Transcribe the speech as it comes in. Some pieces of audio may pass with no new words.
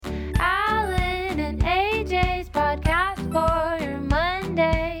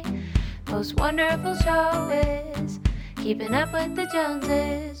cable show is Keeping Up with the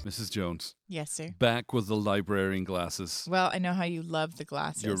Joneses. Mrs. Jones, Yes, sir. back with the librarian glasses. Well, I know how you love the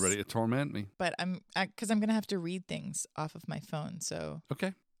glasses. You're ready to torment me. But I'm going to have to read things off of my phone, so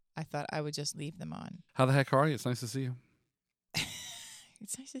Okay. I thought I would just leave them on. How the heck are you? It's nice to see you.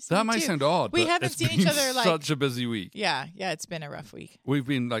 It's nice to see That you might too. sound odd, We but haven't it's seen been each other, like- such a busy week. Yeah, it's been a rough week. We've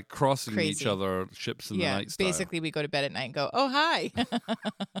been like crossing Crazy. each other, ships in the Yeah, night style. basically we go to bed at night and go, oh, hi.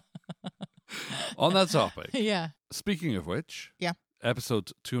 On that topic, Yeah. speaking of which, Yeah.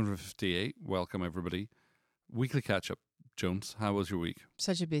 episode 258, welcome everybody. Weekly catch-up. Jones, how was your week?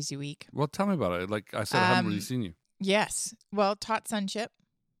 Such a busy week. Well, tell me about it. Like I said, I haven't really seen you. Yes. Well, taught sonship.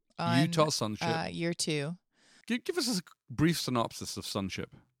 You taught sonship. Year 2. Give us a brief synopsis of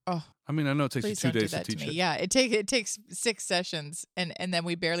sonship. Oh, I mean, I know it takes you please 2 don't do days to that to teach me. it. Yeah, it takes 6 sessions, and then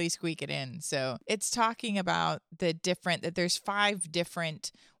we barely squeak it in. So it's talking about that there's 5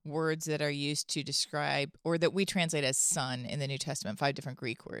 different words that are used to describe, or that we translate as son in the New Testament, 5 different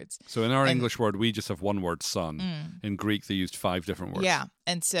Greek words. So in our And- English word, we just have one word, son. In Greek, they used 5 different words. Yeah,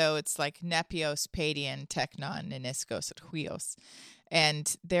 and so it's like nepios, paidion, teknon, neniskos, and huios,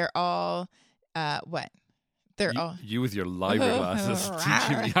 and they're all what? They're all You with your library glasses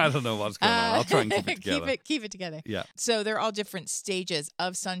teaching me. I don't know what's going on. I'll try and keep it together. Keep it together. Yeah. So they're all different stages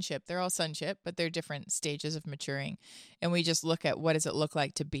of sonship. They're all sonship, but they're different stages of maturing. And we just look at what does it look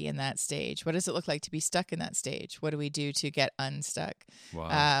like to be in that stage? What does it look like to be stuck in that stage? What do we do to get unstuck?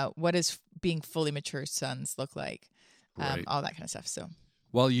 Wow. What does being fully mature sons look like? Right. All that kind of stuff. So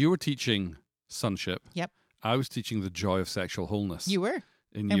While you were teaching sonship, Yep. I was teaching the joy of sexual wholeness. you were.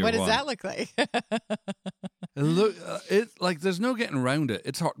 in And year what does 1. that look like? Look, there's no getting around it.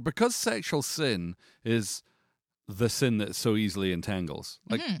 It's hard because sexual sin is the sin that so easily entangles.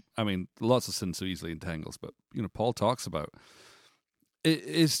 Like, I mean, lots of sin so easily entangles, but Paul talks about it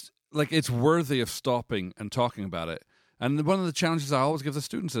is like it's worthy of stopping and talking about it. And one of the challenges I always give the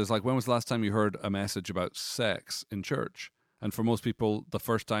students is like, when was the last time you heard a message about sex in church? And for most people, the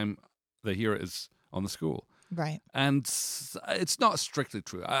first time they hear it is on the school. Right. And it's not strictly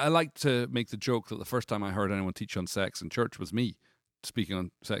true. I like to make the joke that the first time I heard anyone teach on sex in church was me speaking on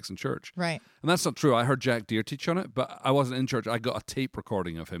sex in church. Right. And that's not true. I heard Jack Deere teach on it, but I wasn't in church. I got a tape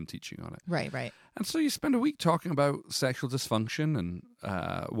recording of him teaching on it. Right. Right. And so you spend a week talking about sexual dysfunction and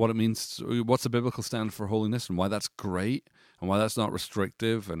what it means, what's the biblical standard for holiness and why that's great and why that's not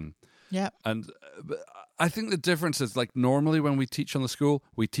restrictive. And Yep. but I think the difference is like normally when we teach on the school,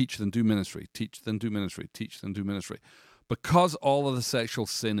 we teach then do ministry, teach then do ministry, teach then do ministry. Because all of the sexual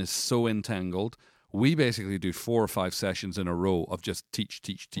sin is so entangled, we basically do 4 or 5 sessions in a row of just teach.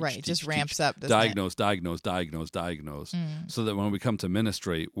 Right, it just ramps up, doesn't diagnose, so that when we come to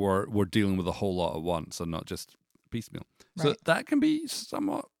ministry, we're dealing with a whole lot at once and not just piecemeal. So Right. that can be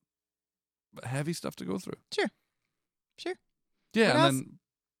somewhat heavy stuff to go through. Sure. Yeah, What and else? then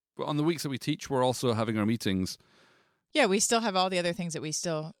on the weeks that we teach, we're also having our meetings. Yeah, we still have all the other things that we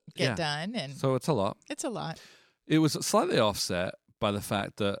still get Yeah. done, and So it's a lot. it's a lot. It was slightly offset by the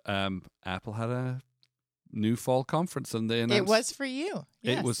fact that Apple had a new fall conference and they announced It was for you.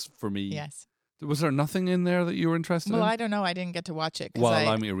 Yes. It was for me. Yes. Was there nothing in there that you were interested Well, in? I don't know. I didn't get to watch it. 'Cause Well,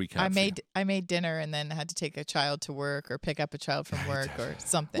 allow me to recap. I for made you. I made dinner and then had to take a child to work or pick up a child from work or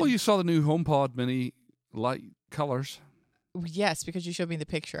something. Well, you saw the new HomePod Mini light colors. Yes, because you showed me the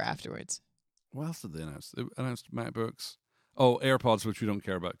picture afterwards. What else did they announce? They announced MacBooks. Oh, AirPods, which we don't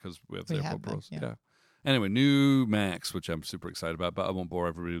care about because we have the We AirPod have them, Pros. yeah. Yeah. Anyway, new Macs, which I'm super excited about, but I won't bore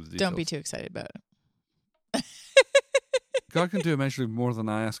everybody with the details. Don't be too excited about it. God can do immeasurably more than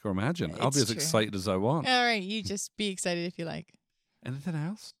I ask or imagine. I'll be It's as true. excited as I want. All right, you just be excited if you like. Anything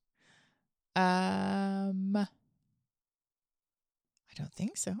else? I don't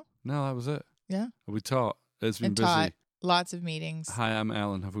think so. No, that was it. Yeah. We taught. It's been And busy. taught lots of meetings. Hi, I'm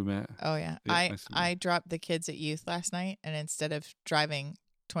Alan. Have we met? Oh yeah. Yeah, I nice to meet I dropped the kids at youth last night, and instead of driving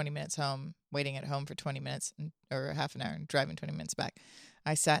 20 minutes home, waiting at home for 20 minutes or half an hour and driving 20 minutes back,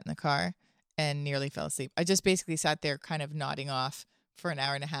 I sat in the car and nearly fell asleep. I just basically sat there kind of nodding off for an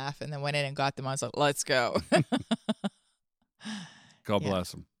hour and a half and then went in and got them. I was like, let's go. God Yeah.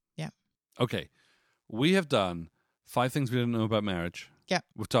 bless him. Yeah. Okay. We have done 5 things we didn't know about marriage. Yeah.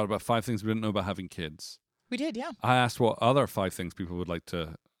 We've talked about 5 things we didn't know about having kids. We did, yeah. I asked what other 5 things people would like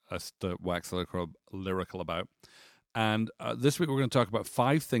us to wax lyrical about. And this week we're going to talk about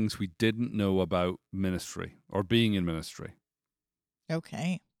 5 things we didn't know about ministry or being in ministry.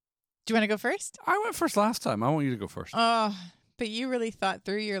 Okay. Do you want to go first? I went first last time. I want you to go first. Oh, but you really thought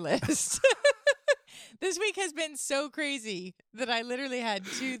through your list. This week has been so crazy that I literally had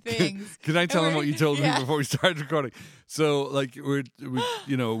 2 things. Can I tell them what you told me Yeah. before we started recording? So, like, we're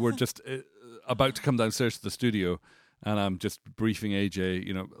just about to come downstairs to the studio, and I'm just briefing AJ.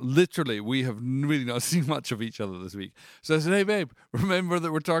 Literally, we have really not seen much of each other this week. So I said, "Hey, babe, remember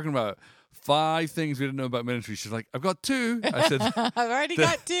that we're talking about 5 things we didn't know about ministry?" She's like, "I've got 2." I said, I've already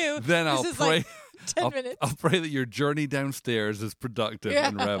got 2. Then This I'll is pray. like 10 minutes. I'll pray that your journey downstairs is productive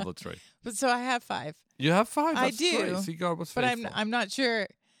and revelatory. But so I have 5. You have 5. I That's do. Great. See, God was But faithful. I'm not sure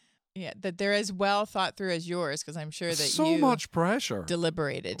that they're as well thought through as yours, because I'm sure that so you much pressure.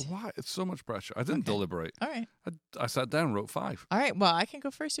 deliberated. Why? It's so much pressure. I didn't deliberate. All right. I sat down and wrote 5. All right. Well, I can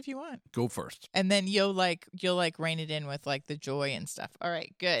go first if you want. Go first. And then you'll rein it in with like the joy and stuff. All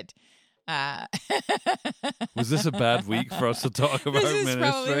right, good. Was this a bad week for us to talk about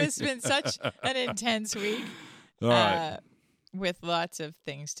ministry? It's been such an intense week. All right. With lots of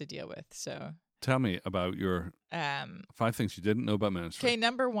things to deal with. So tell me about your 5 things you didn't know about ministry. Okay,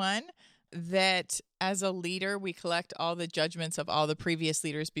 number 1, that as a leader, we collect all the judgments of all the previous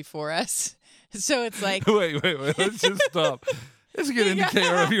leaders before us. So it's like wait. Let's just stop. It's a good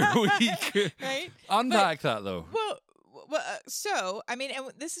indicator of your week. Right? Unpack that though. Well, so, I mean, and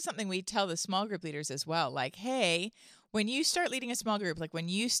this is something we tell the small group leaders as well. Like, hey, when you start leading a small group, like when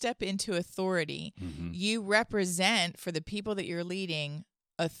you step into authority, you represent for the people that you're leading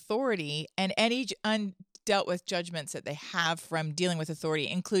authority and any undealt with judgments that they have from dealing with authority,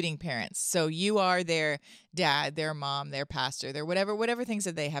 including parents. So you are their dad, their mom, their pastor, their whatever things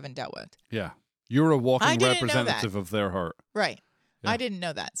that they haven't dealt with. Yeah. You're a walking didn't know that. representative of their heart. Right. Yeah. I didn't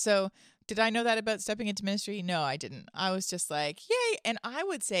know that. So did I know that about stepping into ministry? No, I didn't. I was just like, yay. And I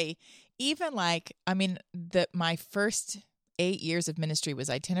would say even my first 8 years of ministry was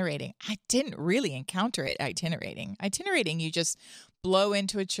itinerating. I didn't really encounter it itinerating. Itinerating, you just blow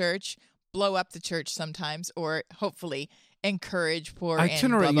into a church, blow up the church sometimes, or hopefully encourge, pour in,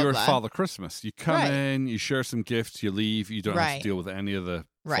 Itinerating, blah, blah, you're blah. Father Christmas. You come Right. in, you share some gifts, you leave. You don't have Right. to deal with any of the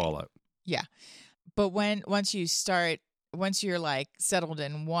Right. fallout. Yeah. But once you're like settled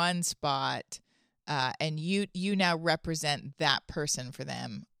in one spot, and you now represent that person for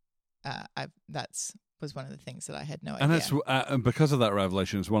them, that's was one of the things that I had no idea. And it's and because of that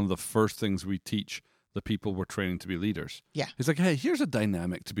revelation, it's one of the first things we teach the people we're training to be leaders. Yeah. It's like, hey, here's a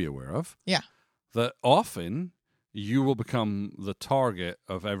dynamic to be aware of. Yeah. That often you will become the target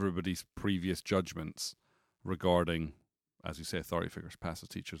of everybody's previous judgments regarding, as you say, authority figures, pastors,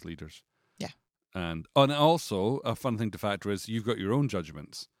 teachers, leaders. Yeah. And also, a fun thing to factor is you've got your own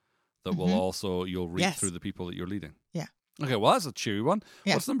judgments that will also, you'll read Yes. through the people that you're leading. Yeah. Okay, well, that's a chewy one.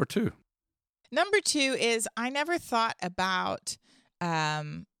 Yeah. What's number 2? Number 2 is I never thought about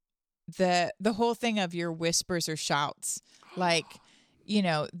the whole thing of your whispers or shouts. Like,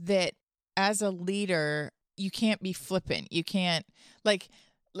 that as a leader, you can't be flippant. You can't like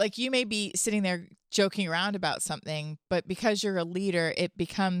you may be sitting there joking around about something, but because you're a leader, it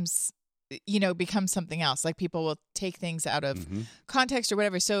becomes something else. Like people will take things out of context or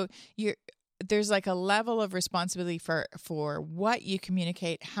whatever. So there's like a level of responsibility for what you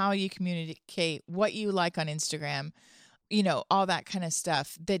communicate, how you communicate, what you like on Instagram, all that kind of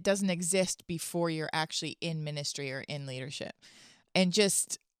stuff that doesn't exist before you're actually in ministry or in leadership. And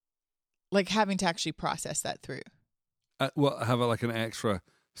just like having to actually process that through. Well, have like an extra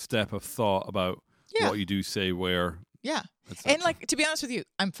step of thought about what you do, say, where. Yeah. etc. And like, to be honest with you,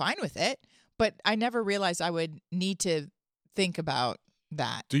 I'm fine with it, but I never realized I would need to think about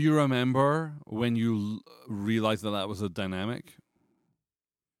that. Do you remember when you realized that was a dynamic?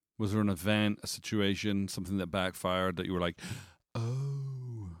 Was there an event, a situation, something that backfired that you were like,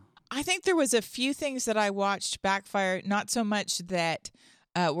 oh? I think there was a few things that I watched backfire, not so much that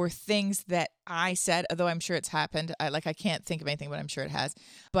were things that I said, although I'm sure it's happened. I can't think of anything, but I'm sure it has.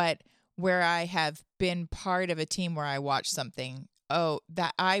 But where I have been part of a team where I watched something,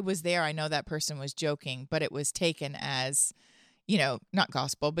 that I was there, I know that person was joking, but it was taken as, not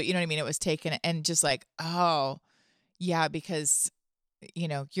gospel, but you know what I mean? It was taken and just like, oh, yeah, because,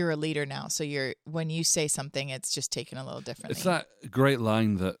 you're a leader now. So when you say something, it's just taken a little differently. It's that great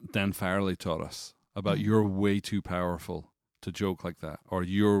line that Dan Farrelly taught us about you're way too powerful to joke like that, or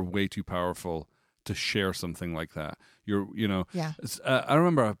you're way too powerful to share something like that. Yeah. I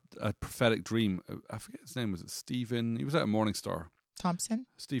remember a prophetic dream. I forget his name. Was it Stephen? He was at Morningstar. Thompson?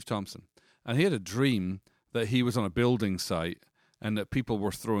 Steve Thompson. And he had a dream that he was on a building site and that people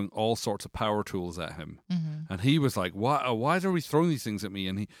were throwing all sorts of power tools at him. Mm-hmm. And he was like, why are we throwing these things at me?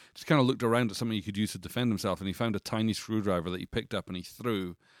 And he just kind of looked around at something he could use to defend himself, and he found a tiny screwdriver that he picked up and he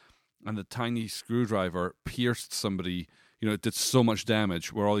threw. And the tiny screwdriver pierced somebody. It did so much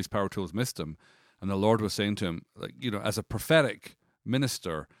damage where all these power tools missed him. And the Lord was saying to him, like, as a prophetic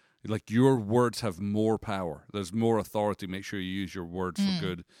minister, Like your words have more power. There's more authority. Make sure you use your words for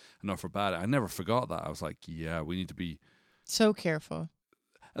good and not for bad. I never forgot that. I was like, yeah, we need to be so careful.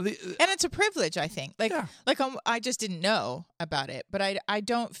 And it's a privilege, I think. Like, I just didn't know about it, but I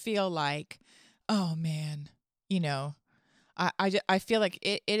don't feel like, oh man, I feel like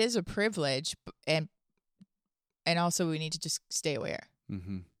it is a privilege, and also we need to just stay aware.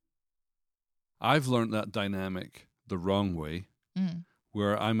 Mm-hmm. I've learned that dynamic the wrong way,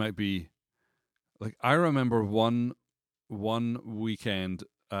 where I might be, like, I remember one weekend,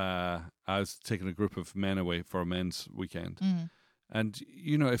 I was taking a group of men away for a men's weekend. And,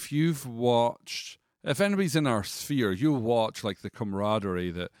 if anybody's in our sphere, you'll watch like the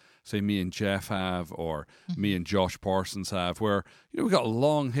camaraderie that, say, me and Jeff have, or me and Josh Parsons have, where, we've got a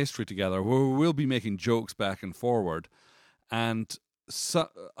long history together where we'll be making jokes back and forward. And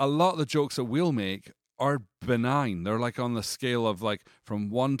a lot of the jokes that we'll make are benign. They're like on the scale of like from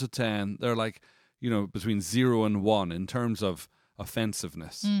 1 to 10. They're like, between 0 and 1 in terms of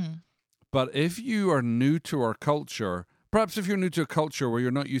offensiveness. But if you are new to our culture, perhaps if you're new to a culture where you're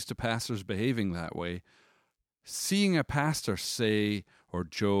not used to pastors behaving that way, seeing a pastor say or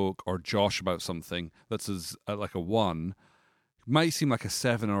joke or josh about something that's like a 1 might seem like a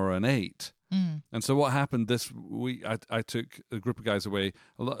 7 or an 8. And so what happened this week, I took a group of guys away,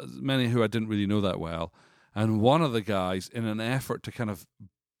 many who I didn't really know that well, and one of the guys, in an effort to kind of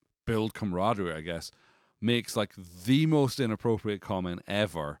build camaraderie, I guess, makes like the most inappropriate comment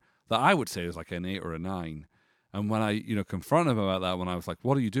ever that I would say is like an 8 or a 9. And when I, confronted him about that, when I was like,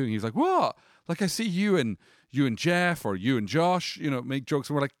 "What are you doing?" He was like, "What? Like I see you and Jeff or you and Josh, make jokes."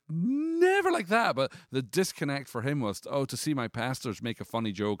 And we're like, never like that. But the disconnect for him was, to see my pastors make a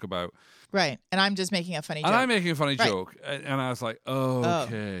funny joke about. Right. And I'm just making a funny joke. And I'm making a funny right. joke. And I was like,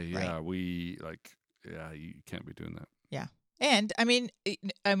 okay, yeah, right. You can't be doing that. Yeah. And I mean,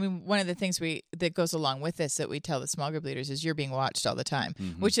 one of the things that goes along with this that we tell the small group leaders is you're being watched all the time,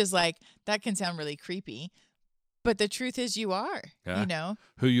 which is like, that can sound really creepy. But the truth is you are,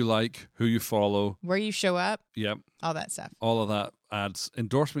 Who you like, who you follow. Where you show up. Yep. All that stuff. All of that adds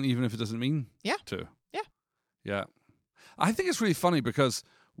endorsement, even if it doesn't mean to. Yeah. Yeah. I think it's really funny because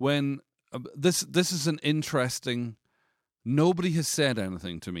when this is an interesting, nobody has said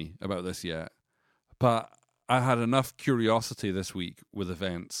anything to me about this yet, but I had enough curiosity this week with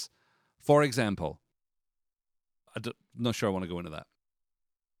events. For example, I'm not sure I want to go into that.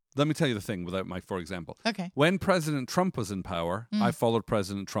 Let me tell you the thing without my for example. Okay. When President Trump was in power, I followed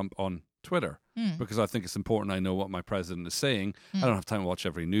President Trump on Twitter because I think it's important I know what my president is saying. I don't have time to watch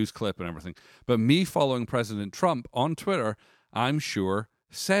every news clip and everything. But me following President Trump on Twitter, I'm sure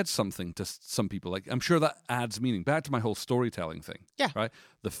said something to some people. Like, I'm sure that adds meaning. Back to my whole storytelling thing. Yeah. Right?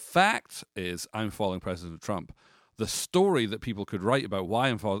 The fact is I'm following President Trump. The story that people could write about why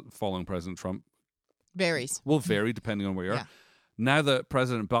I'm following President Trump will vary depending on where you are. Yeah. Now that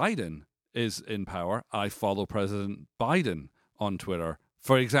President Biden is in power, I follow President Biden on Twitter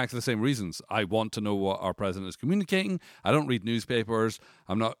for exactly the same reasons. I want to know what our president is communicating. I don't read newspapers.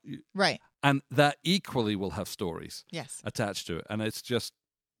 I'm not... Right. And that equally will have stories attached to it. And it's just...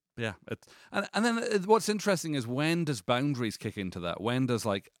 Yeah. And then what's interesting is, when does boundaries kick into that? When does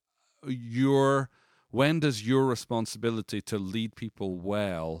your responsibility to lead people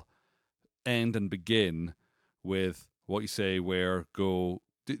well end and begin with what you say, where, go?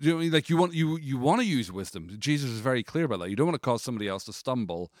 Do you know what I mean? Like, you want to use wisdom. Jesus is very clear about that. You don't want to cause somebody else to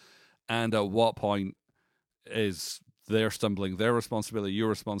stumble. And at what point is their stumbling their responsibility, your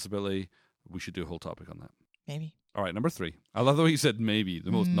responsibility? We should do a whole topic on that. Maybe. All right, number 3. I love the way you said maybe,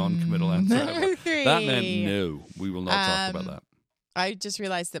 the most non-committal answer ever. Number 3. That meant no. We will not talk about that. I just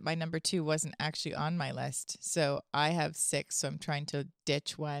realized that my number 2 wasn't actually on my list. So I have 6, so I'm trying to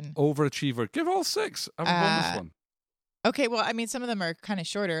ditch one. Overachiever. Give all 6. I won this one. Okay, well, I mean, some of them are kind of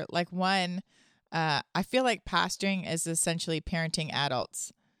shorter. Like one, I feel like pastoring is essentially parenting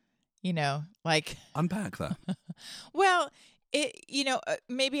adults. Unpack that. Well,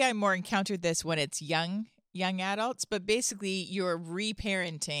 maybe I more encountered this when it's young adults, but basically you're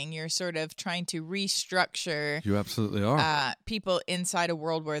reparenting. You're sort of trying to restructure. You absolutely are. People inside a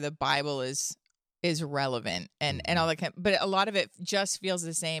world where the Bible is relevant and all that but a lot of it just feels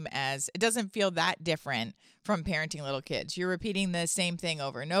the same as, it doesn't feel that different from parenting little kids. You're repeating the same thing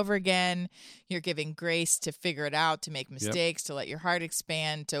over and over again. You're giving grace to figure it out, to make mistakes, to let your heart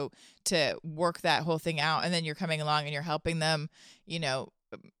expand, to work that whole thing out. And then you're coming along and you're helping them,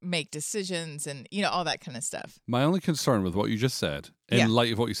 make decisions and, all that kind of stuff. My only concern with what you just said, in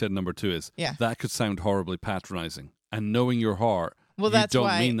light of what you said in number 2, is that could sound horribly patronizing. And knowing your heart, well, that's you don't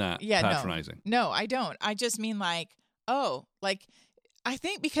why, mean that patronizing. No, I don't. I just mean I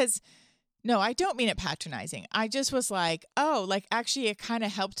think because, no, I don't mean it patronizing. I just was like, oh, like actually it kind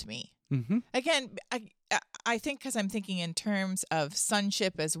of helped me. Mm-hmm. Again, I think because I'm thinking in terms of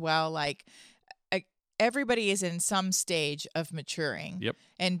sonship as well, like everybody is in some stage of maturing. Yep.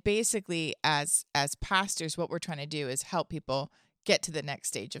 And basically as pastors, what we're trying to do is help people get to the next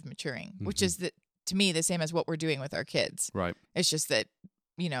stage of maturing, which is to me the same as what we're doing with our kids. Right. It's just that,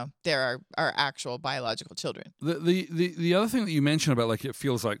 there are our actual biological children. The other thing that you mentioned about like it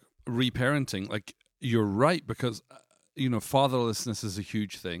feels like reparenting, like you're right, because fatherlessness is a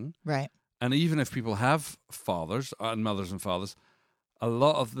huge thing. Right. And even if people have fathers and mothers and fathers, a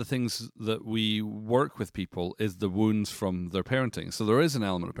lot of the things that we work with people is the wounds from their parenting. So there is an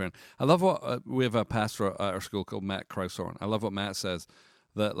element of parenting. I love what we have a pastor at our school called Matt Kraushorn. I love what Matt says,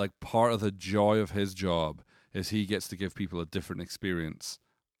 that like part of the joy of his job is he gets to give people a different experience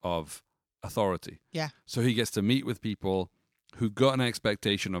of authority. Yeah. So he gets to meet with people who got an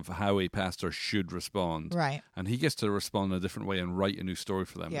expectation of how a pastor should respond. Right. And he gets to respond in a different way and write a new story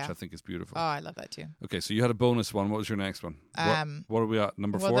for them, Yeah. which I think is beautiful. Oh, I love that too. Okay, so you had a bonus one. What was your next one? What are we at?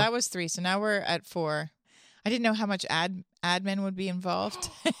 Number 4? Well, that was 3. So now we're at 4. I didn't know how much admin would be involved.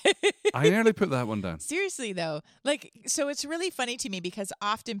 I nearly put that one down. Seriously, though. Like, so it's really funny to me because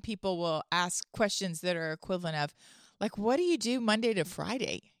often people will ask questions that are equivalent of, like, what do you do Monday to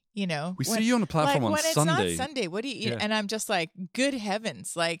Friday? We see you on the platform on when Sunday. It's not Sunday, what do you? Yeah. And I'm just like, good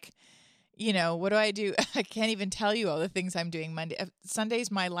heavens, like, what do I do? I can't even tell you all the things I'm doing Monday.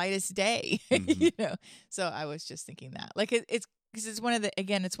 Sunday's my lightest day, So I was just thinking that, like, it's because it's one of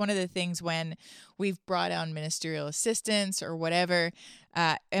the things when we've brought on ministerial assistants or whatever,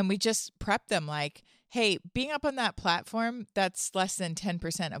 and we just prep them like, hey, being up on that platform, that's less than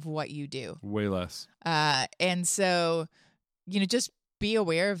 10% of what you do. Way less. And so, just be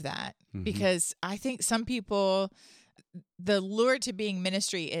aware of that, because I think some people, the lure to being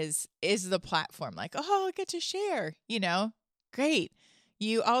ministry is the platform. Like, oh, I get to share, great.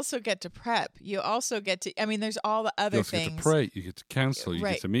 You also get to prep. You also get to, there's all the other things. You get to pray. You get to counsel. You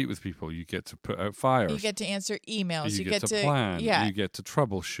get to meet with people. You get to put out fires. You get to answer emails. You get to plan. Yeah. You get to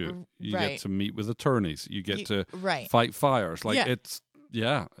troubleshoot. You get to meet with attorneys. You get to right. fight fires. Like it's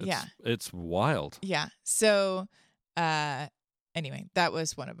wild. Yeah. So, anyway, that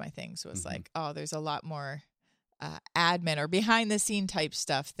was one of my things was like, oh, there's a lot more admin or behind the scene type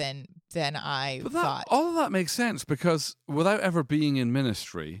stuff than I thought. All of that makes sense because without ever being in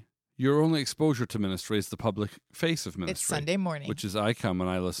ministry, your only exposure to ministry is the public face of ministry. It's Sunday morning. Which is I come and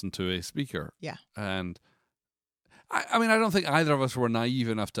I listen to a speaker. Yeah. And I don't think either of us were naive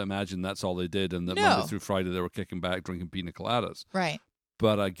enough to imagine that's all they did and that Monday through Friday they were kicking back, drinking pina coladas. Right.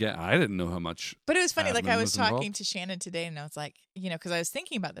 But I didn't know how much. But it was funny. Like I was talking involved. to Shannon today, and I was like, because I was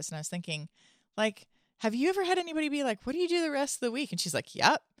thinking about this, and I was thinking, like, have you ever had anybody be like, "What do you do the rest of the week?" And she's like,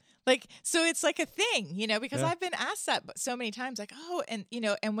 "Yep." Like, so it's like a thing, because I've been asked that so many times, like, oh, and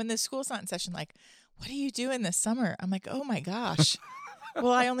and when the school's not in session, like, what do you do in the summer? I'm like, oh my gosh.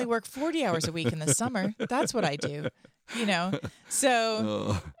 Well, I only work 40 hours a week in the summer. That's what I do,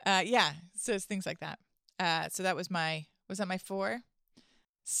 So, so it's things like that. So that was my 4?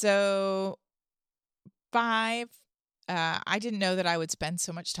 So 5, I didn't know that I would spend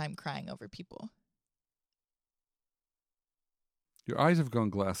so much time crying over people. Your eyes have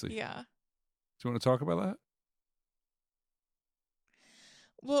gone glassy. Yeah. Do you want to talk about that?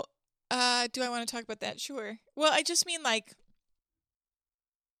 Well, do I want to talk about that? Sure. Well, I just mean like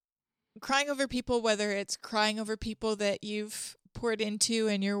crying over people, whether it's crying over people that you've poured into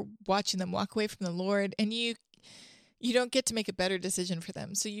and you're watching them walk away from the Lord, and you don't get to make a better decision for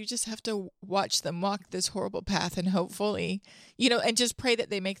them. So you just have to watch them walk this horrible path and hopefully, and just pray that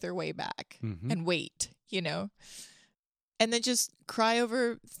they make their way back and wait, and then just cry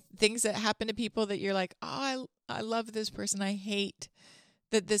over things that happen to people that you're like, oh, I love this person. I hate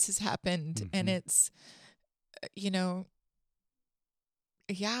that this has happened. And it's, I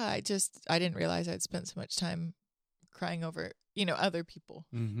didn't realize I'd spent so much time crying over, other people.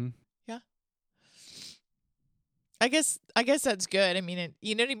 Mm-hmm. Yeah. I guess that's good. I mean,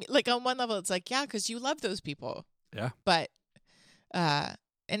 you know what I mean? Like on one level, it's like, yeah, because you love those people. Yeah. But, and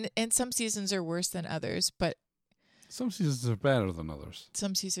some seasons are worse than others, but some seasons are better than others.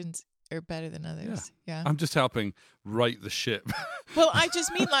 Some seasons are better than others. Yeah. I'm just helping right the ship. Well, I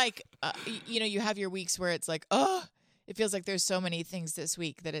just mean like, you have your weeks where it's like, oh, it feels like there's so many things this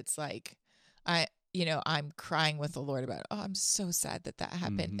week that it's like, I'm crying with the Lord about, oh, I'm so sad that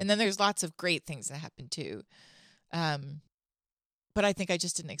happened. And then there's lots of great things that happen too. But I think I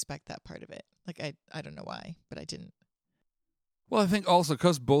just didn't expect that part of it. Like, I don't know why, but I didn't. Well, I think also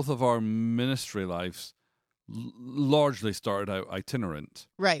because both of our ministry lives largely started out itinerant.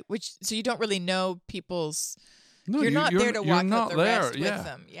 Right. So you don't really know people's. No, you're not there to walk not with the there. rest Yeah. with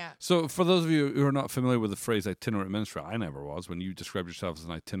them. Yeah. So for those of you who are not familiar with the phrase itinerant ministry, I never was when you described yourself as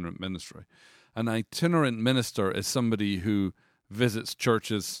an itinerant ministry. An itinerant minister is somebody who visits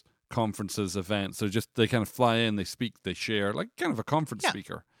churches, conferences, events. They kind of fly in, they speak, they share, like kind of a conference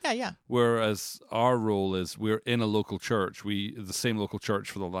speaker. Yeah. Whereas our role is we're in a local church. The same local church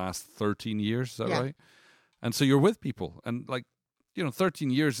for the last 13 years, is that right? And so you're with people. And 13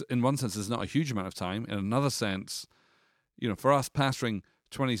 years in one sense is not a huge amount of time. In another sense, for us pastoring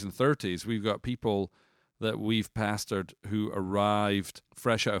 20s and 30s, we've got people that we've pastored who arrived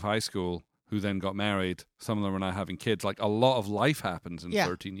fresh out of high school, who then got married. Some of them are now having kids. Like a lot of life happens in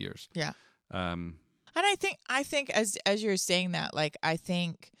 13 years. Yeah. And I think as you're saying that, like, I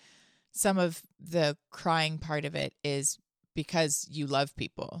think some of the crying part of it is because you love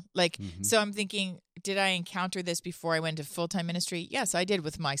people. Like, so I'm thinking, did I encounter this before I went to full-time ministry? Yes, I did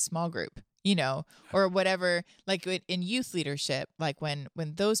with my small group, or whatever, like in youth leadership, like when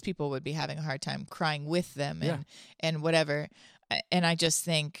those people would be having a hard time, crying with them and whatever. And I just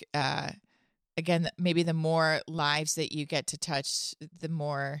think, again, maybe the more lives that you get to touch, the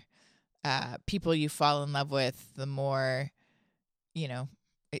more people you fall in love with, the more,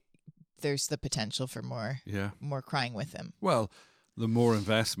 there's the potential for more crying with them. Well, the more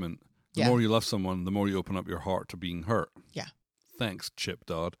investment, the more you love someone, the more you open up your heart to being hurt. Yeah. Thanks, Chip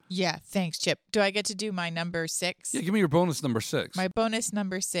Dodd. Yeah, thanks, Chip. Do I get to do my number 6? Yeah, give me your bonus number 6. My bonus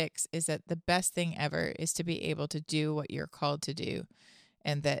number 6 is that the best thing ever is to be able to do what you're called to do,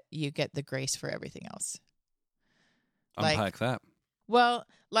 and that you get the grace for everything else. Unpack that. Well,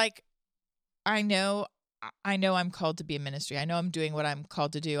 like, I know I'm called to be a ministry. I know I'm doing what I'm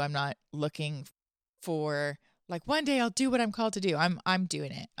called to do. I'm not looking for, like, one day I'll do what I'm called to do. I'm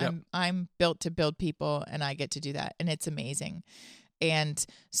doing it. Yep. I'm built to build people, and I get to do that, and it's amazing. And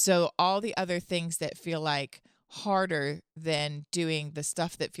so all the other things that feel like harder than doing the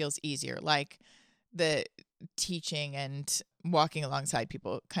stuff that feels easier, like the teaching and walking alongside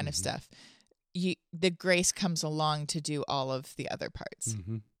people kind of stuff, the grace comes along to do all of the other parts.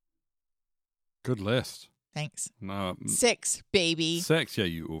 Good list. Thanks. No, 6, baby. 6, yeah,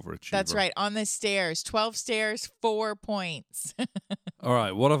 you overachiever. That's right. On the stairs, 12 stairs, 4 points. All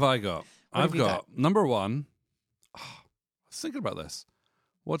right, what have I got? I've got number 1. I was thinking about this.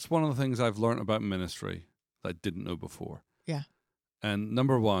 What's one of the things I've learned about ministry that I didn't know before? Yeah. And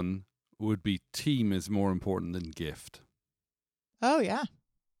number 1 would be team is more important than gift. Oh, yeah.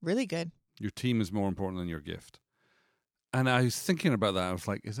 Really good. Your team is more important than your gift. And I was thinking about that. I was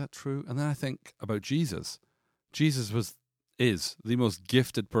like, is that true? And then I think about Jesus. Jesus is the most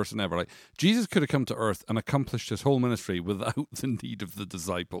gifted person ever. Like, Jesus could have come to earth and accomplished his whole ministry without the need of the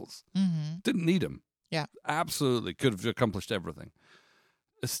disciples. Didn't need him. Yeah. Absolutely. Could have accomplished everything.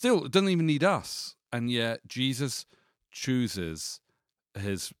 Still, it doesn't even need us. And yet Jesus chooses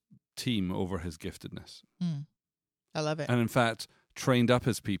his team over his giftedness. I love it. And in fact, trained up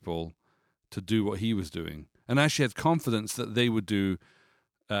his people to do what he was doing. And actually had confidence that they would do,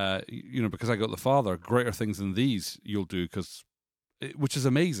 because I got the Father, greater things than these you'll do, which is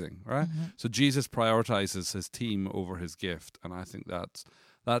amazing, right? So Jesus prioritizes his team over his gift, and I think that's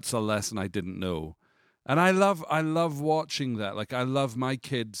a lesson I didn't know. And I love watching that. Like, I love my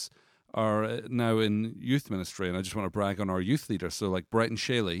kids are now in youth ministry, and I just want to brag on our youth leaders. So like Brett and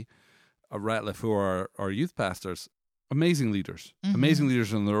Shaley at Ratliff, who are our youth pastors, amazing leaders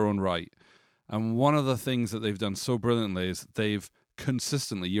in their own right. And one of the things that they've done so brilliantly is they've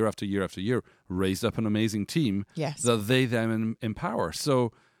consistently, year after year after year, raised up an amazing team that they then empower.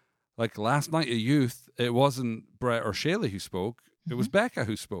 So, like last night at youth, it wasn't Brett or Shaley who spoke; it was Becca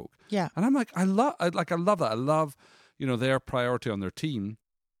who spoke. Yeah, and I'm like, I love that. I love, their priority on their team.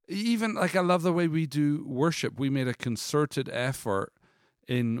 Even like I love the way we do worship. We made a concerted effort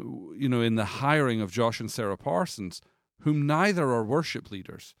in the hiring of Josh and Sarah Parsons, whom neither are worship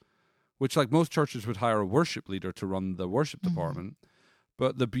leaders. Which, like most churches, would hire a worship leader to run the worship department.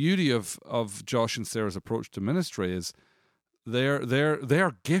 But the beauty of Josh and Sarah's approach to ministry is they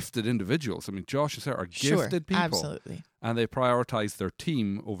are gifted individuals. I mean, Josh and Sarah are gifted people. Absolutely. And they prioritize their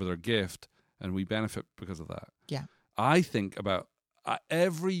team over their gift, and we benefit because of that. Yeah. I think about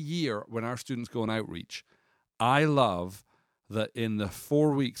every year when our students go on outreach, I love that in the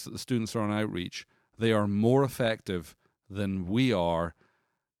 4 weeks that the students are on outreach, they are more effective than we are.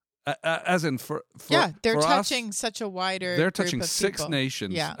 As in for they're for touching us, such a wider they're group touching of 6 people.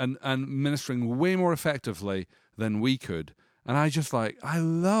 nations and ministering way more effectively than we could. And I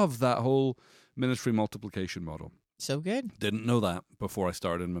love that whole ministry multiplication model. So good. Didn't know that before I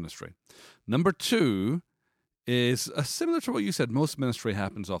started in ministry. Number 2 is similar to what you said. Most ministry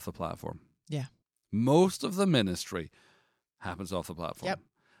happens off the platform. Yeah. Most of the ministry happens off the platform. Yep.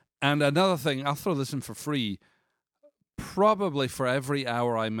 And another thing, I'll throw this in for free. Probably for every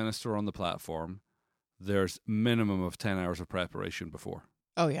hour I minister on the platform, there's minimum of 10 hours of preparation before.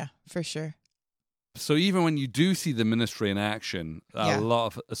 Oh, yeah, for sure. So even when you do see the ministry in action, Yeah. a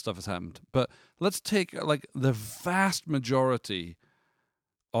lot of stuff has happened. But let's take like the vast majority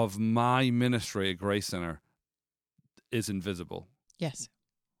of my ministry at Grace Center is invisible. Yes.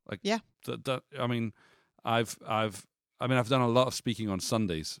 I mean, I've done a lot of speaking on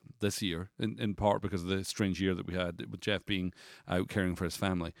Sundays this year, in part because of the strange year that we had with Jeff being out caring for his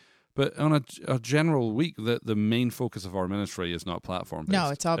family. But on a general week, the main focus of our ministry is not platform based. No,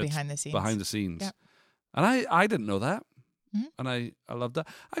 it's all behind the scenes. Behind the scenes. Yep. And I didn't know that. Mhm. And I loved that.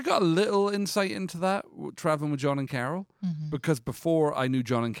 I got a little insight into that traveling with John and Carol, Mhm. because before I knew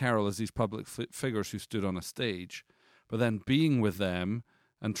John and Carol as these public figures who stood on a stage. But then being with them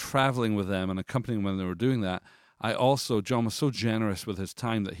and traveling with them and accompanying them when they were doing that, John was so generous with his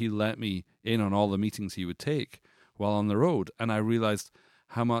time that he let me in on all the meetings he would take while on the road. And I realized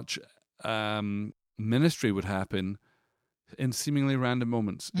how much ministry would happen in seemingly random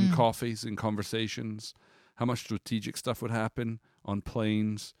moments, in coffees, in conversations, how much strategic stuff would happen on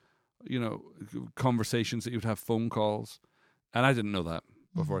planes, conversations that you would have, phone calls. And I didn't know that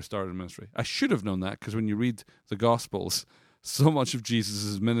before I started ministry. I should have known that, because when you read the Gospels, so much of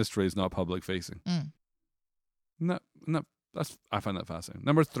Jesus' ministry is not public facing. No, I find that fascinating.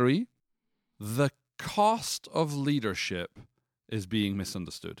 Number 3, the cost of leadership is being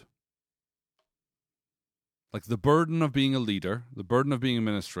misunderstood. Like the burden of being a leader, the burden of being in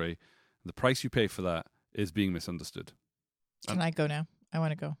ministry, the price you pay for that is being misunderstood. Can I go now? I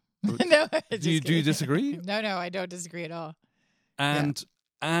want to go. No, do you disagree? No, I don't disagree at all. And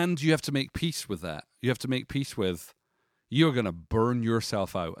you have to make peace with that. You have to make peace with, you're going to burn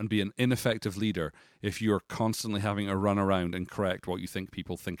yourself out and be an ineffective leader if you're constantly having to run around and correct what you think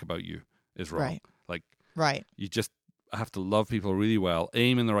people think about you is wrong. Right. Like, Right. you just have to love people really well,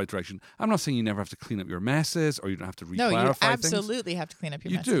 aim in the right direction. I'm not saying you never have to clean up your messes or you don't have to No, re-clarify you things. absolutely have to clean up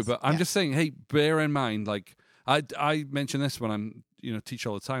your You messes. do, but I'm Yeah. just saying, hey, bear in mind, like, I mention this when I'm, teach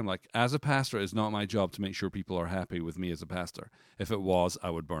all the time, like, as a pastor, it's not my job to make sure people are happy with me as a pastor. If it was,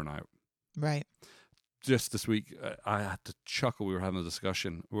 I would burn out. Right. Just this week, I had to chuckle. We were having a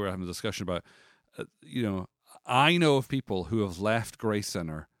discussion about, I know of people who have left Grace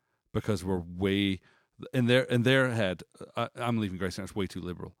Center because we're way, in their head, I'm leaving Grace Center, it's way too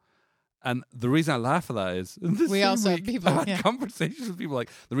liberal. And the reason I laugh at that is, We also have people, I had yeah. conversations with people like,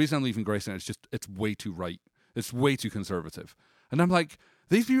 the reason I'm leaving Grace Center is just, it's way too right. It's way too conservative. And I'm like,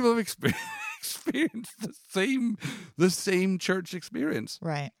 these people have experienced the same church experience.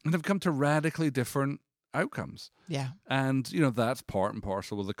 Right. And have come to radically different outcomes. Yeah. And, that's part and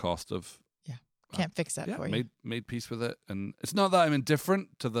parcel with the cost of, Can't fix that for you. made peace with it. And it's not that I'm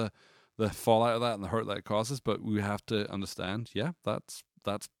indifferent to the fallout of that and the hurt that it causes, but we have to understand, that's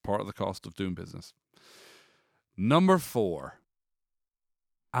part of the cost of doing business. Number 4,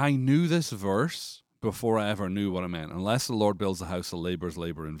 I knew this verse before I ever knew what it meant. Unless the Lord builds a house, the laborers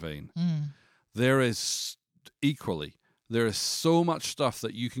labor in vain. There is so much stuff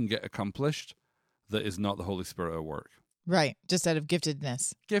that you can get accomplished that is not the Holy Spirit at work. Right. Just out of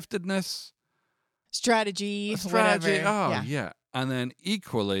giftedness. Strategy. Whatever. Oh, yeah. And then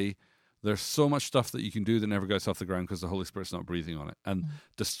equally, there's so much stuff that you can do that never gets off the ground because the Holy Spirit's not breathing on it. And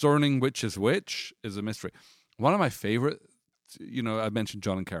discerning which is a mystery. One of my favorite, I mentioned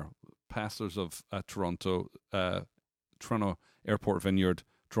John and Carol, pastors of Toronto Airport Vineyard,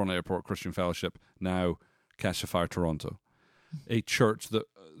 Toronto Airport Christian Fellowship, now Catch the Fire Toronto, a church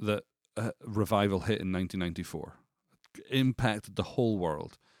that revival hit in 1994, impacted the whole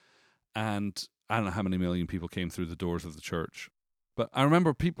world. And I don't know how many million people came through the doors of the church. But I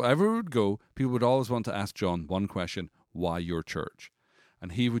remember everywhere would go, people would always want to ask John one question: why your church?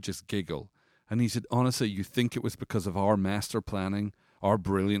 And he would just giggle. And he said, honestly, you think it was because of our master planning, our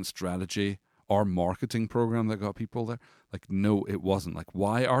brilliant strategy, our marketing program that got people there? Like, no, it wasn't. Like,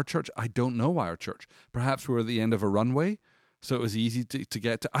 why our church? I don't know why our church. Perhaps we're at the end of a runway, so it was easy to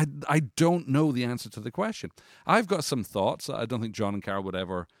get to. I don't know the answer to the question. I've got some thoughts. I don't think John and Carol would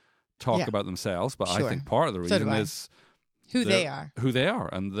ever talk about themselves, but Sure. I think part of the reason is Who they are. who they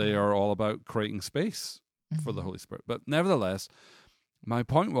are, and they are all about creating space for the Holy Spirit. But nevertheless, my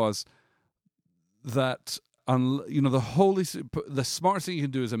point was that the smartest thing you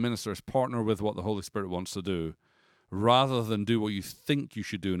can do as a minister is partner with what the Holy Spirit wants to do, rather than do what you think you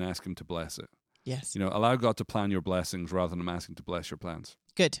should do and ask Him to bless it. Yes. Allow God to plan your blessings rather than Him asking to bless your plans.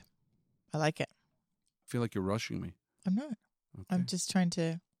 Good. I like it. feel like you're rushing me. I'm not. Okay. I'm just trying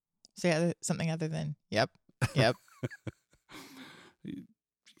to say something other than, yep. You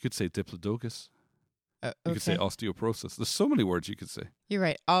could say diplodocus. Okay. You could say osteoporosis. There's so many words you could say. You're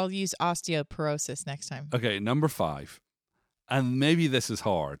right. I'll use osteoporosis next time. Okay, number 5. And maybe this is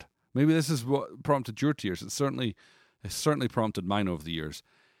hard. Maybe this is what prompted your tears. It's certainly prompted mine over the years.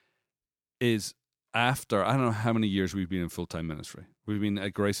 Is after, I don't know how many years we've been in full-time ministry. We've been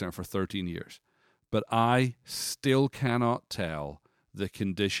at Grace Center for 13 years. But I still cannot tell the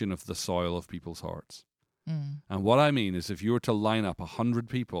condition of the soil of people's hearts. And what I mean is, if you were to line up 100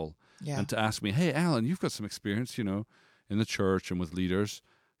 people and to ask me, hey, Alan, you've got some experience, in the church and with leaders,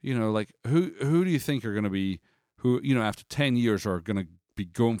 like who do you think are going to be, who, after 10 years are going to be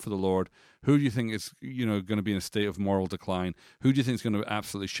going for the Lord? Who do you think is, going to be in a state of moral decline? Who do you think is going to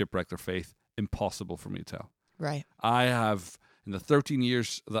absolutely shipwreck their faith? Impossible for me to tell. Right. I have, in the 13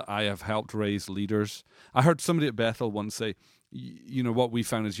 years that I have helped raise leaders, I heard somebody at Bethel once say, what we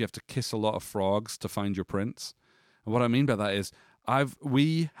found is you have to kiss a lot of frogs to find your prince. And what I mean by that is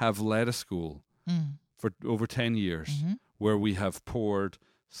we have led a school for over 10 years where we have poured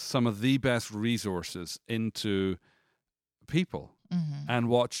some of the best resources into people and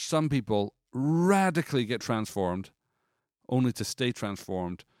watched some people radically get transformed, only to stay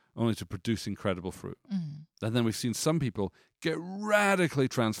transformed, only to produce incredible fruit. And then we've seen some people get radically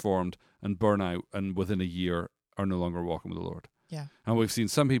transformed and burn out, and within a year are no longer walking with the Lord. Yeah. And we've seen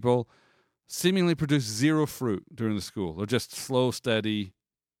some people seemingly produce zero fruit during the school. They're just slow, steady,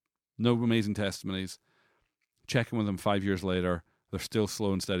 no amazing testimonies. Checking with them 5 years later, they're still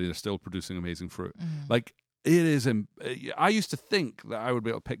slow and steady. They're still producing amazing fruit. Like, it is, I used to think that I would be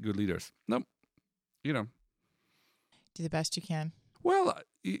able to pick good leaders. Nope. Do the best you can. Well,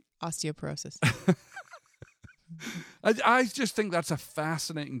 Osteoporosis. I just think that's a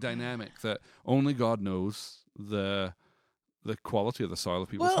fascinating dynamic that only God knows the quality of the soil of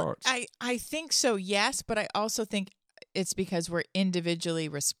people's hearts. I think so, yes, but I also think it's because we're individually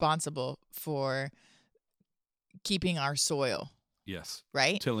responsible for keeping our soil. Yes.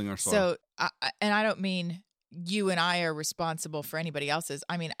 Right? Tilling our soil. So, and I don't mean you and I are responsible for anybody else's.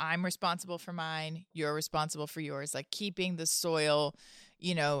 I mean, I'm responsible for mine. You're responsible for yours. Like keeping the soil,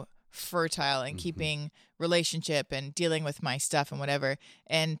 fertile and keeping relationship and dealing with my stuff and whatever.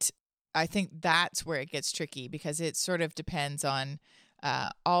 And I think that's where it gets tricky because it sort of depends on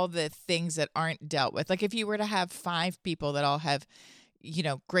all the things that aren't dealt with. Like if you were to have 5 people that all have,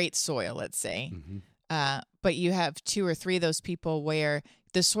 great soil, let's say, but you have 2 or 3 of those people where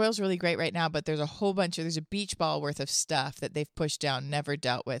the soil's really great right now, but there's a beach ball worth of stuff that they've pushed down, never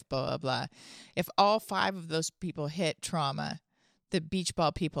dealt with, blah, blah, blah. If all 5 of those people hit trauma, the beach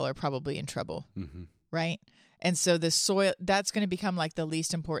ball people are probably in trouble, right? And so the soil, that's going to become like the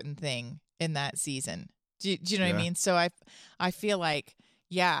least important thing in that season. Do you know what I mean? So I feel like,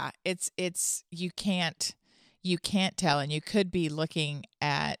 it's you can't tell, and you could be looking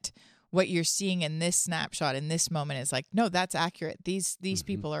at what you're seeing in this snapshot in this moment is like, no, that's accurate. These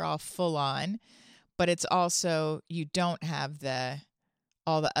people are all full on, but it's also you don't have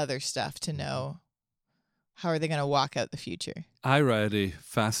all the other stuff to know how are they going to walk out the future. I read a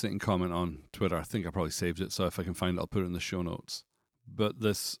fascinating comment on Twitter. I think I probably saved it, so if I can find it, I'll put it in the show notes. But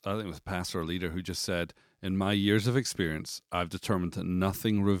this, I think it was a pastor or leader who just said, in my years of experience, I've determined that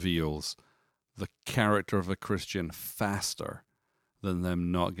nothing reveals the character of a Christian faster than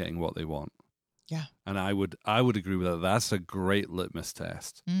them not getting what they want. Yeah. And I would agree with that. That's a great litmus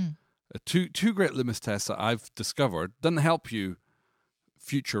test. Two great litmus tests that I've discovered. Doesn't help you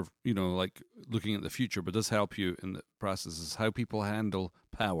future, like looking at the future, but does help you in the process is how people handle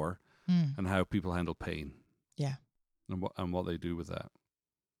power and how people handle pain. Yeah. And what they do with that.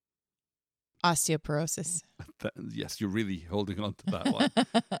 Osteoporosis. Yes, you're really holding on to that one.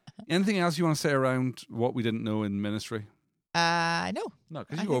 Anything else you want to say around what we didn't know in ministry? No. No,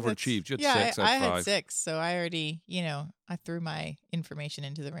 because you overachieved. You had 6 out of 5. I had 6, so I already, I threw my information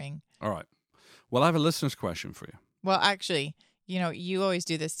into the ring. All right. Well, I have a listener's question for you. Well, actually, you always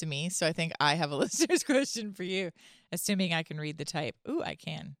do this to me, so I think I have a listener's question for you, assuming I can read the type. Ooh, I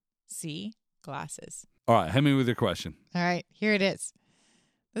can. See? Glasses. All right, hit me with your question. All right, here it is.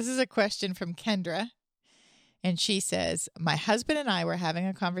 This is a question from Kendra, and she says, my husband and I were having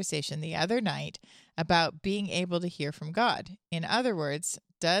a conversation the other night about being able to hear from God. In other words,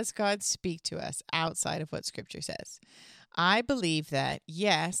 does God speak to us outside of what Scripture says? I believe that,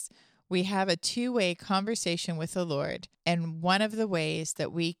 yes, we have a 2-way conversation with the Lord, and one of the ways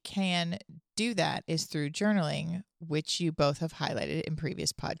that we can do that is through journaling, which you both have highlighted in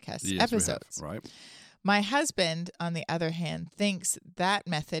previous podcast episodes. We have, right. My husband, on the other hand, thinks that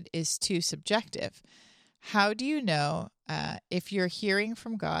method is too subjective. How do you know if you're hearing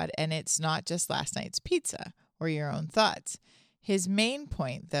from God and it's not just last night's pizza or your own thoughts? His main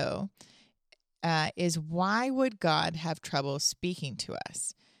point, though, is why would God have trouble speaking to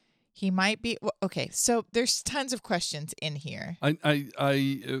us? He might be okay. So there's tons of questions in here,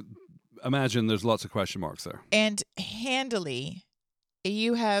 I imagine there's lots of question marks there. and handily,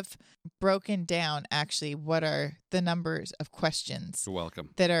 you have broken down actually what are the numbers of questions You're welcome.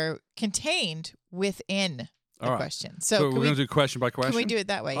 that are contained within the All right. question. So we're going to do question by question? Can we do it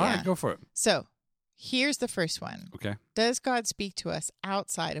that way? All Yeah. right, go for it. So here's the first one. Okay. Does God speak to us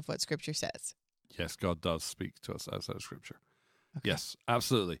outside of what Scripture says? Yes, God does speak to us outside of Scripture. Okay. Yes,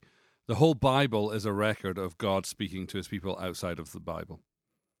 absolutely. The whole Bible is a record of God speaking to his people outside of the Bible.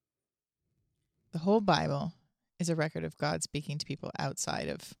 The whole Bible is a record of God speaking to people outside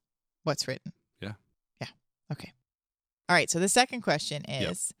of what's written. Yeah. Yeah. Okay. All right. So the second question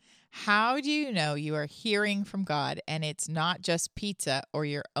is, how do you know you are hearing from God and it's not just pizza or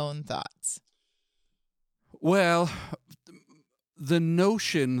your own thoughts? Well, the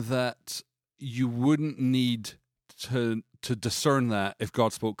notion that you wouldn't need to discern that if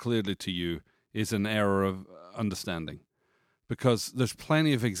God spoke clearly to you is an error of understanding, because there's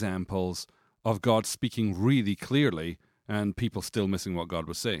plenty of examples of God speaking really clearly and people still missing what God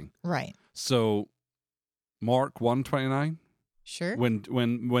was saying. Right. So Mark 1:29, Sure.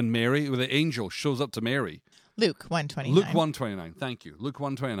 when Mary, when the angel shows up to Mary, Luke 1:29. Luke 1:29, thank you. Luke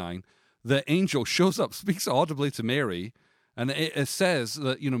 1:29, the angel shows up, speaks audibly to Mary, and it says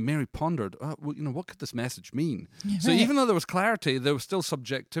that, Mary pondered, what could this message mean? So Right. even though there was clarity, there was still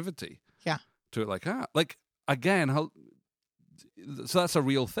subjectivity Yeah. to it. Again, so that's a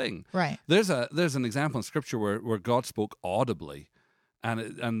real thing. Right. There's an example in Scripture where God spoke audibly,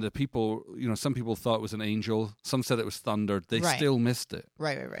 and the people, some people thought it was an angel, some said it was thunder. They Right. still missed it.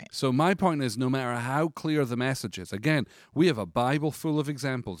 Right. So my point is, no matter how clear the message is, again, we have a Bible full of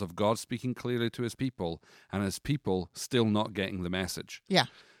examples of God speaking clearly to his people and his people still not getting the message. Yeah.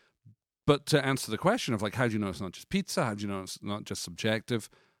 But to answer the question of how do you know it's not just pizza? How do you know it's not just subjective?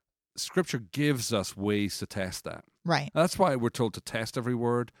 Scripture gives us ways to test that. Right. That's why we're told to test every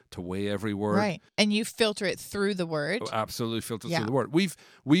word, to weigh every word. Right. And you filter it through the word. Oh, absolutely filter Yeah. through the word.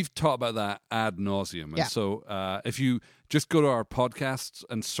 We've taught about that ad nauseum. And Yeah. so if you just go to our podcasts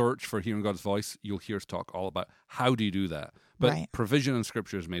and search for Hearing God's Voice, you'll hear us talk all about how do you do that. But Right. provision in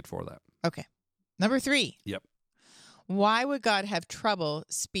Scripture is made for that. Okay. Number 3. Yep. Why would God have trouble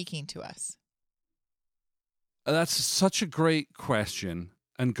speaking to us? That's such a great question.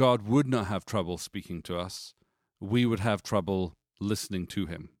 And God would not have trouble speaking to us. We would have trouble listening to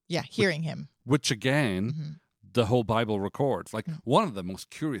him. Yeah, hearing him. Which again, Mhm. the whole Bible records. Mm. One of the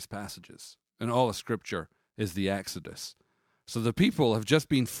most curious passages in all of Scripture is the Exodus. So the people have just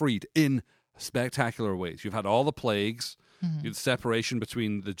been freed in spectacular ways. You've had all the plagues, Mhm. you had separation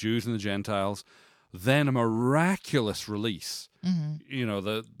between the Jews and the Gentiles, then a miraculous release. Mhm.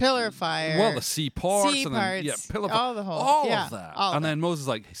 The Pillar of fire. Well, the sea parts, Sea and then parts, pillar of all the whole- all yeah, of that. all of And it. then Moses is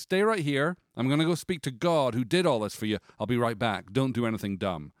like, stay right here. I'm going to go speak to God who did all this for you. I'll be right back. Don't do anything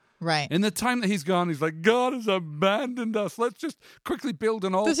dumb. Right. In the time that he's gone, he's like, God has abandoned us. Let's just quickly build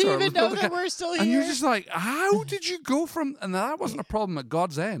an altar. Does he even Let's know build a that ca-" we're still here? And you're just like, how did you go from... And that wasn't a problem at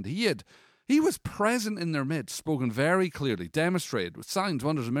God's end. He was present in their midst, spoken very clearly, demonstrated with signs,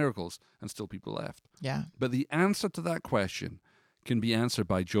 wonders, and miracles, and still people left. Yeah. But the answer to that question can be answered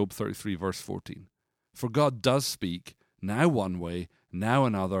by Job 33, verse 14. For God does speak, now one way, now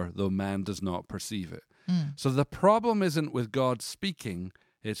another, though man does not perceive it. So the problem isn't with God speaking,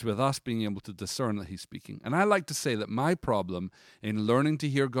 it's with us being able to discern that he's speaking. And I like to say that my problem in learning to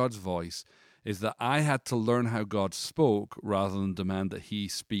hear God's voice is that I had to learn how God spoke rather than demand that he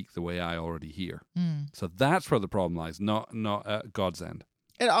speak the way I already hear. So that's where the problem lies, not at God's end.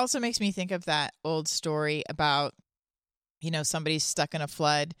 It also makes me think of that old story about, somebody's stuck in a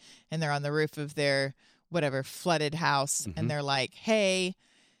flood and they're on the roof of their whatever flooded house Mhm. and they're like, hey,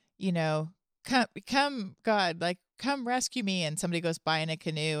 come God, come rescue me. And somebody goes by in a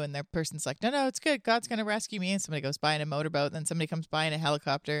canoe and their person's like, no, it's good. God's going to rescue me. And somebody goes by in a motorboat. And then somebody comes by in a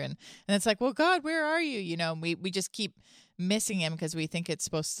helicopter. And it's like, well, God, where are you? And we just keep missing him because we think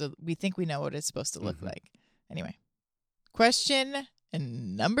we know what it's supposed to look like. Anyway, question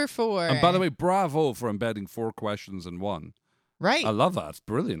number 4. And by the way, bravo for embedding 4 questions in one. Right. I love that. It's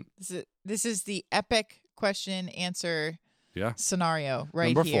brilliant. This is the epic question answer Yeah. scenario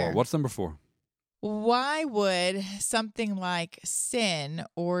right Number here. 4. What's number 4? Why would something like sin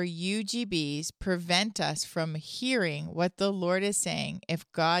or UGBs prevent us from hearing what the Lord is saying if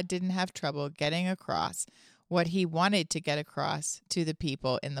God didn't have trouble getting across what he wanted to get across to the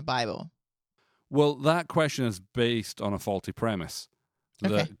people in the Bible? Well, that question is based on a faulty premise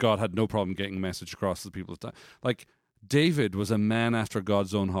that Okay. God had no problem getting a message across to the people of the time. Like, David was a man after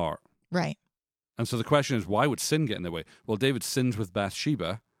God's own heart. Right. And so the question is, why would sin get in the way? Well, David sins with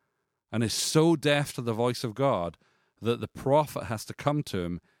Bathsheba and is so deaf to the voice of God that the prophet has to come to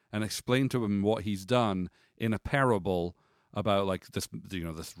him and explain to him what he's done in a parable about, like, this,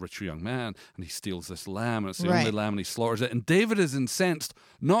 this rich young man, and he steals this lamb, and it's the only Right. lamb, and he slaughters it. And David is incensed,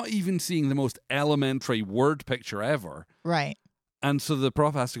 not even seeing the most elementary word picture ever. Right. And so the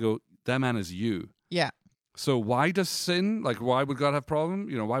prophet has to go, that man is you. Yeah. So why does sin, like, why would God have a problem?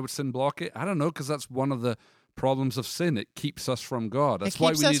 Why would sin block it? I don't know, because that's one of the problems of sin. It keeps us from God. That's It why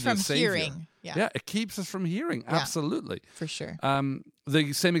keeps we us need from a savior. hearing. Yeah. Yeah, it keeps us from hearing. Yeah. Absolutely. For sure.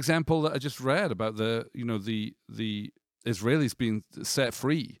 The same example that I just read about the Israelis being set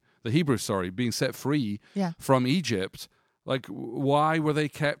free, the Hebrews, being set free Yeah. from Egypt. Like, why were they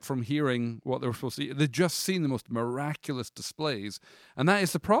kept from hearing what they were supposed to hear? They'd just seen the most miraculous displays. And that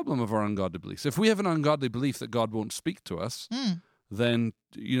is the problem of our ungodly beliefs. If we have an ungodly belief that God won't speak to us, then,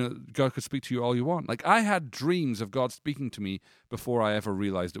 God could speak to you all you want. Like, I had dreams of God speaking to me before I ever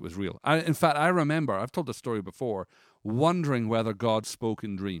realized it was real. In fact, I remember, I've told this story before, wondering whether God spoke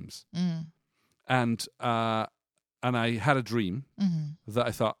in dreams. And I had a dream that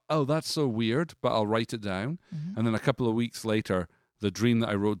I thought, oh, that's so weird, but I'll write it down. And then a couple of weeks later, the dream that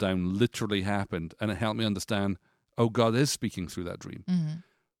I wrote down literally happened, and it helped me understand, oh, God is speaking through that dream.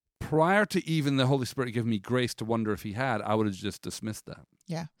 Prior to even the Holy Spirit giving me grace to wonder if he had, I would have just dismissed that.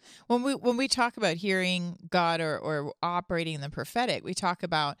 Yeah. When we talk about hearing God or operating in the prophetic, we talk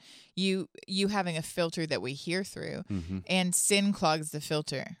about you having a filter that we hear through, and sin clogs the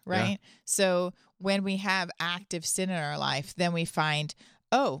filter, right? Yeah. So when we have active sin in our life, then we find,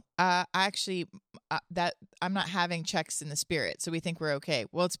 actually, that I'm not having checks in the spirit, so we think we're okay.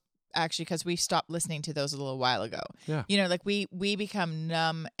 Well, it's actually because we stopped listening to those a little while ago. Yeah. Like we become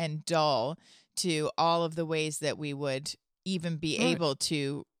numb and dull to all of the ways that we would even be Right. able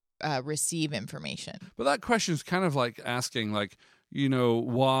to receive information. But that question is kind of like asking, like,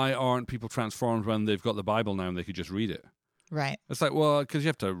 why aren't people transformed when they've got the Bible now and they could just read it? Right. It's like, well, because you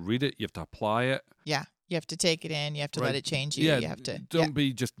have to read it, you have to apply it. Yeah. You have to take it in. You have to Right. let it change you. Yeah, You have to. don't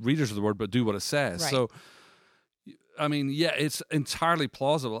be just readers of the word, but do what it says. Right. So, I mean, yeah, it's entirely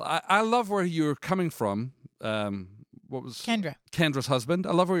plausible. I love where you're coming from. What was Kendra's husband?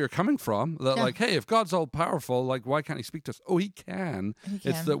 I love where you're coming from. That, Yeah. like, hey, if God's all powerful, like, why can't he speak to us? Oh, he can.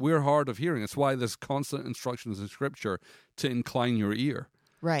 It's that we're hard of hearing. It's why there's constant instructions in Scripture to incline your ear,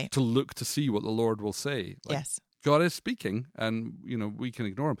 Right. to look to see what the Lord will say. Like, Yes. God is speaking, and we can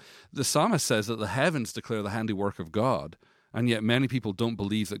ignore him. The psalmist says that the heavens declare the handiwork of God, and yet many people don't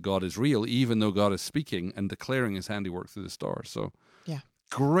believe that God is real, even though God is speaking and declaring his handiwork through the stars. So, Yeah.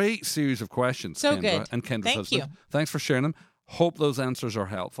 great series of questions, So Kendra good. and Kendra's Thank husband. you. Thanks for sharing them. Hope those answers are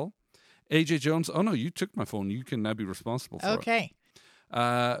helpful. AJ Jones, oh no, you took my phone. You can now be responsible for it. Okay.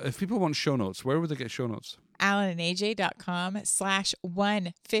 If people want show notes, where would they get show notes?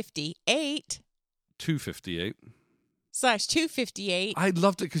 AlanandAJ.com/158 258. /258. I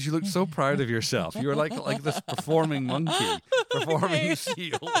loved it because you looked so proud of yourself. You were like this performing monkey, performing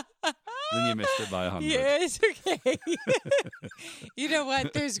seal. Then you missed it by 100. Yeah, it's okay. You know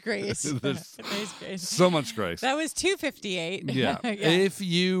what? There's grace. There's grace. so much grace. That was 258. Yeah. If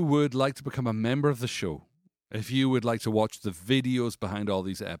you would like to become a member of the show, if you would like to watch the videos behind all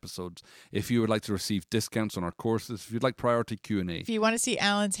these episodes, if you would like to receive discounts on our courses, if you'd like priority Q&A, If you want to see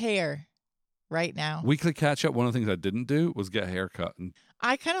Alan's hair right now, weekly catch up, one of the things I didn't do was get a haircut. And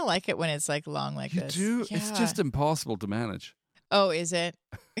I kind of like it when it's like long like you this. do? Yeah. It's just impossible to manage. Oh, is it?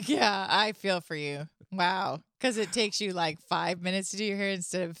 Yeah, I feel for you. Wow. Because it takes you like 5 minutes to do your hair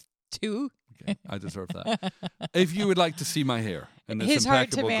instead of 2. Okay, I deserve that. If you would like to see my hair in its His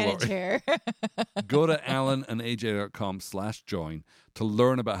hard to impeccable manage glory, hair. go to alanandaj.com/join to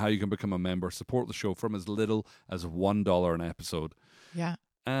learn about how you can become a member, support the show from as little as $1 an episode. Yeah.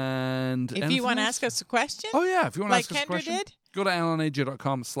 And If you want to else? ask us a question, Oh, yeah. If you want to like ask us a Kendra question, did. go to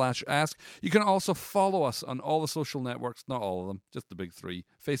alanaj.com/ask. You can also follow us on all the social networks, not all of them, just the big 3,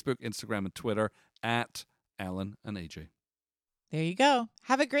 Facebook, Instagram, and Twitter, at Alan and AJ. There you go.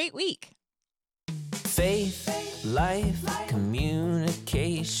 Have a great week. Faith, life,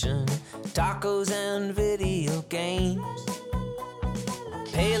 communication, tacos and video games,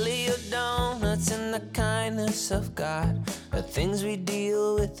 paleo donuts and the kindness of God, the things we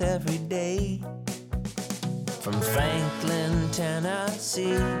deal with every day. From Franklin,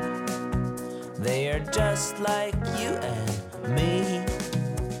 Tennessee, they are just like you and me.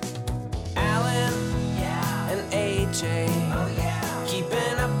 Alan and AJ,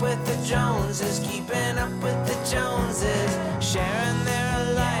 keeping up with the Joneses, keeping up with the Joneses, sharing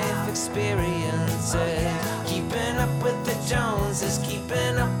their life experiences. Keeping up with the Joneses,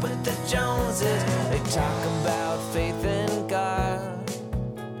 keeping up with the Joneses. They talk about faith in God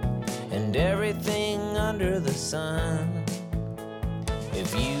and everything under the sun.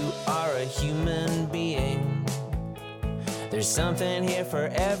 If you are a human being, there's something here for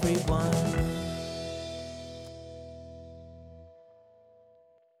everyone.